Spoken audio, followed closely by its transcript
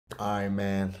All right,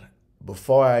 man.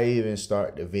 Before I even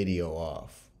start the video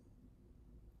off,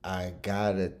 I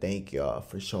gotta thank y'all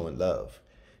for showing love.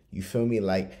 You feel me?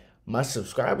 Like, my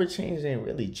subscriber change ain't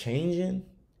really changing,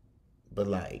 but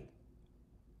like,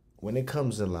 when it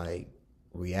comes to like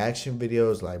reaction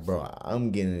videos, like, bro,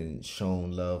 I'm getting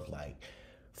shown love like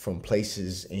from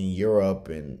places in Europe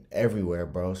and everywhere,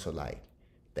 bro. So like,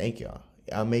 thank y'all.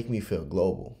 Y'all make me feel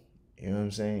global. You know what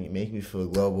I'm saying? You make me feel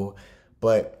global.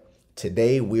 But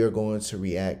today we are going to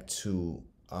react to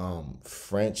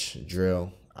French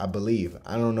drill. I believe.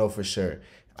 I don't know for sure.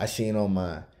 I seen on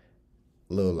my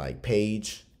little like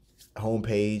page,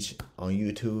 homepage on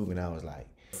YouTube, and I was like,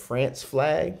 France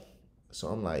flag. So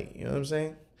I'm like, you know what I'm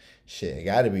saying? Shit, it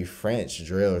gotta be French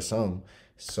drill or something.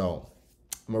 So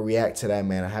I'm gonna react to that,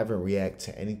 man. I haven't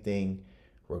reacted to anything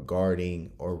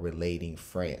regarding or relating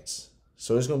France.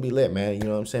 So it's gonna be lit, man. You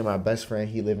know what I'm saying? My best friend,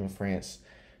 he live in France.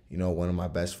 You know, one of my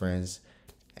best friends.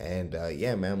 And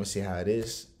yeah, man, I'm gonna see how it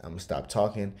is. I'm gonna stop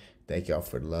talking. Thank y'all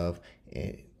for the love.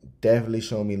 And definitely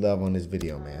show me love on this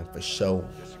video, man, for sure.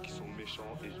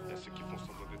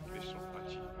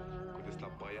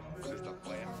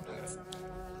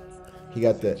 He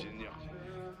got the,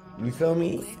 you feel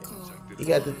me? He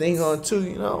got the thing on too,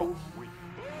 you know?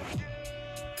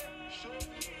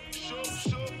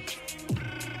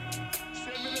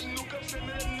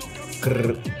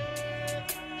 Grr.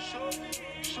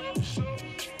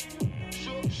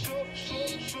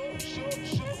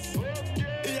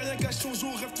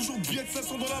 On rêve toujours billets de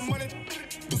 500 dans la manette.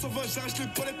 220, j'arrache les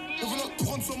palettes. On veut la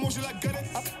couronne sans manger la galette.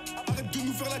 Arrête de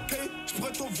nous faire la caille. Je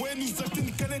pourrais t'envoyer nous acheter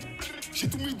une canette. J'ai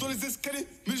tout mis dans les escaliers,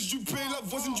 mais je lui paye la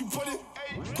voisine du palais.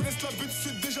 Connaissent la bête, tu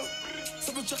sais déjà.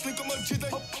 Ça veut charcler comme un Jedi.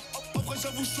 Après,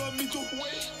 j'avoue, je suis un mytho.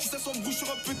 Si ça s'embrouche sur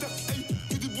un pétard, hey.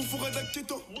 Que des bouffons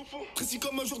d'inquiétant. Précis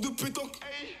comme un joueur de pétanque.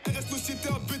 RS société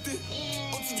à bêter.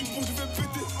 En dessous du pont, je vais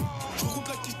péter. Je rencontre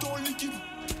la quitte en liquide.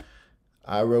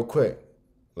 All right, real quick.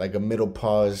 Like a middle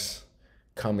pause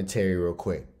commentary real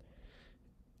quick.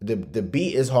 The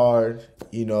beat is hard,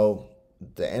 you know,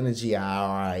 the energy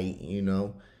alright, you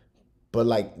know, but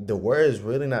like the words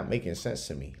really not making sense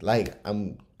to me. Like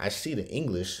I see the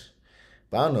English,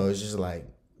 but I don't know, it's just like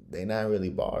they not really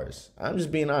bars. I'm just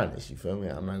being honest, you feel me?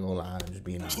 I'm not gonna lie, I'm just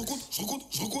being honest. Je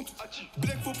recompte.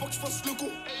 Black, faut pas que je fasse le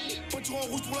con. Peinture en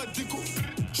rouge pour la déco.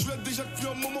 Je suis là déjà depuis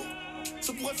un moment.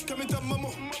 Ça pourrait se calmer ta maman.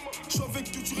 Je suis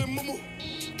avec Culture et Momo.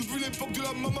 Depuis l'époque de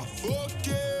la maman. Ok.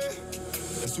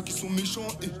 Y'a ceux qui sont méchants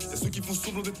et y'a ceux qui font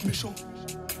semblant d'être méchants.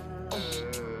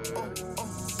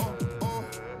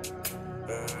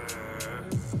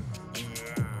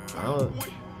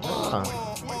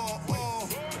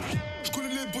 Je connais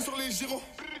les bosseurs, les gérants.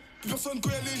 Plus personne quand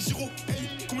y'a les gyros. Hey,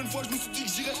 combien de fois je me suis dit que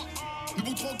j'irais. Mais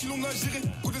bon, tranquille, on a géré.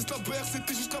 Connaissent la BR,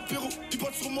 c'était juste l'apéro. Ils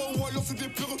parlent sur moi ou alors c'est des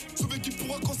peureux. Sauver qui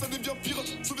pourra quand ça devient pire.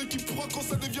 Sauver qui pourra quand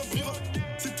ça devient pire.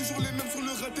 C'est toujours les mêmes sur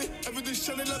le raté. Elle veut des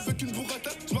Chanel avec une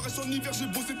burrata. Je m'arrache en hiver, j'ai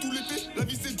bossé tout l'été. La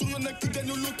vie c'est dur, y'en a qui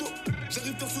gagnent au loto.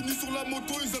 J'arrive personne nu sur la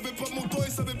moto. Ils avaient pas mon temps,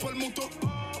 ils savaient pas le montant.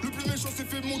 Le plus méchant s'est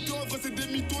fait monter. En vrai, c'est des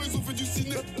mythos, ils ont fait du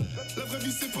ciné. La vraie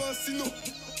vie, c'est pas un sino.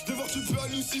 De voir, tu peux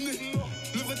halluciner.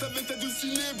 Le vrai, t'as de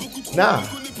ciné. Beaucoup trop. Nah,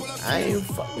 I ain't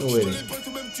fucking with it.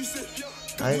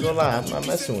 I ain't gonna lie, I'm not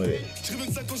messing with it. Je rêvais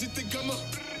de ça quand j'étais gamin,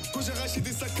 quand j'ai racheté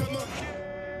des sacs à main.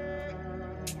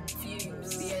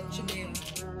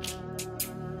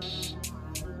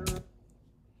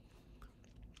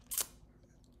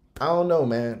 I don't know,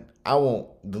 man.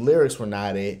 The lyrics were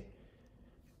not it.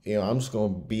 You know, I'm just gonna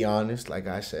be honest, like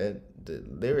I said. The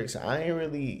lyrics, I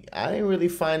ain't really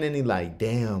find any like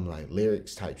damn like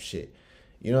lyrics type shit.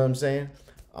 You know what I'm saying?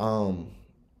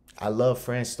 I love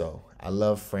France though. I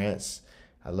love France.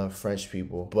 I love French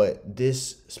people. But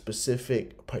this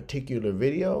specific particular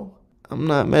video, I'm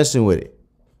not messing with it.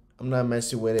 I'm not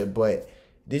messing with it. But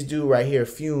this dude right here,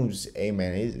 Fumes, hey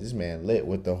man, this man lit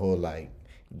with the whole like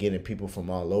getting people from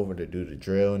all over to do the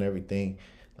drill and everything.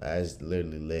 That's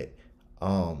literally lit.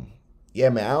 Yeah,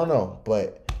 man, I don't know,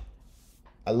 but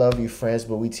I love you, France,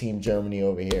 but we team Germany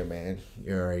over here, man.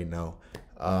 You already know.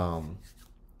 I'm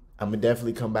gonna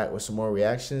definitely come back with some more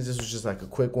reactions. This was just like a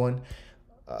quick one.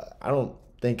 I don't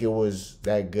think it was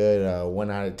that good.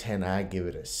 1 out of 10, I give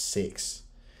it a 6.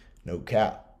 No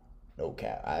cap. No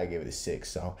cap. I give it a 6.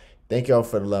 So thank y'all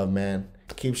for the love, man.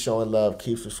 Keep showing love.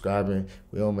 Keep subscribing.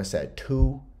 We almost at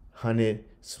 200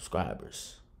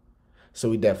 subscribers. So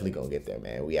we definitely gonna get there,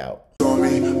 man. We out.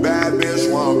 Bad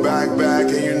bitch want back,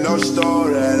 and you know she stole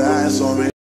that ass on me.